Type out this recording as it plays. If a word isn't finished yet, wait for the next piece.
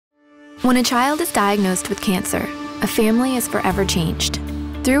When a child is diagnosed with cancer, a family is forever changed.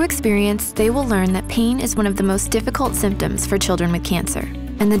 Through experience, they will learn that pain is one of the most difficult symptoms for children with cancer,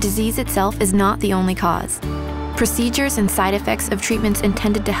 and the disease itself is not the only cause. Procedures and side effects of treatments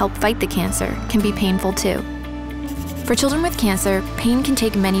intended to help fight the cancer can be painful too. For children with cancer, pain can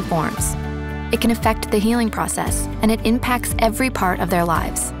take many forms. It can affect the healing process, and it impacts every part of their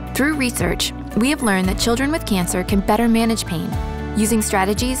lives. Through research, we have learned that children with cancer can better manage pain, using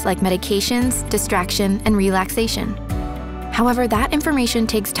strategies like medications, distraction, and relaxation. However, that information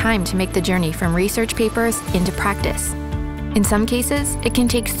takes time to make the journey from research papers into practice. In some cases, it can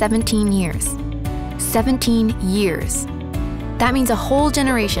take 17 years. 17 years. That means a whole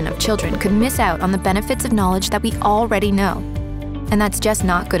generation of children could miss out on the benefits of knowledge that we already know. And that's just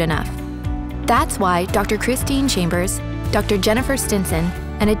not good enough. That's why Dr. Christine Chambers, Dr. Jennifer Stinson,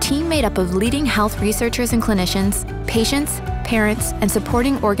 and a team made up of leading health researchers and clinicians, patients, parents, and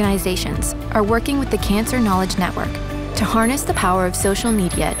supporting organizations are working with the Cancer Knowledge Network to harness the power of social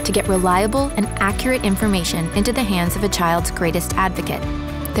media to get reliable and accurate information into the hands of a child's greatest advocate,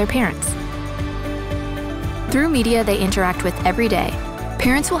 their parents. Through media they interact with every day,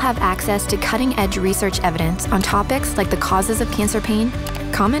 parents will have access to cutting-edge research evidence on topics like the causes of cancer pain,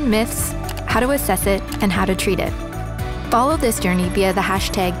 common myths, how to assess it, and how to treat it. Follow this journey via the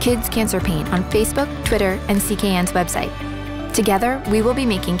hashtag KidsCancerPain on Facebook, Twitter, and CKN's website. Together, we will be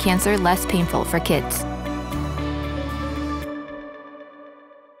making cancer less painful for kids.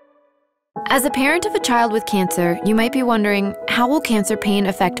 As a parent of a child with cancer, you might be wondering, how will cancer pain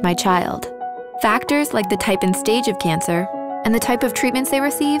affect my child? Factors like the type and stage of cancer and the type of treatments they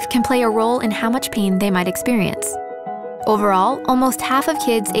receive can play a role in how much pain they might experience. Overall, almost half of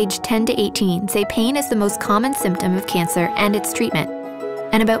kids aged 10 to 18 say pain is the most common symptom of cancer and its treatment.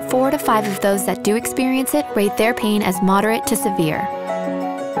 And about 4 to 5 of those that do experience it rate their pain as moderate to severe.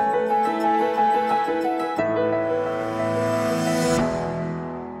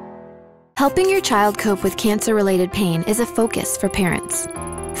 Helping your child cope with cancer-related pain is a focus for parents.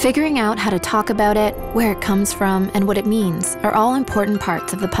 Figuring out how to talk about it, where it comes from, and what it means are all important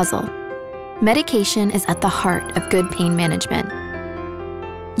parts of the puzzle. Medication is at the heart of good pain management.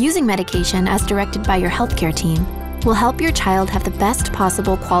 Using medication as directed by your healthcare team will help your child have the best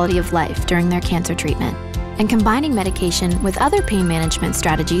possible quality of life during their cancer treatment. And combining medication with other pain management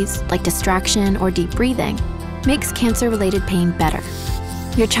strategies like distraction or deep breathing makes cancer-related pain better.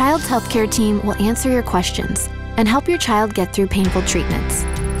 Your child's healthcare team will answer your questions and help your child get through painful treatments.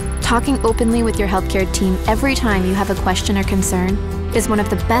 Talking openly with your healthcare team every time you have a question or concern is one of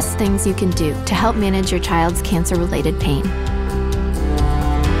the best things you can do to help manage your child's cancer-related pain.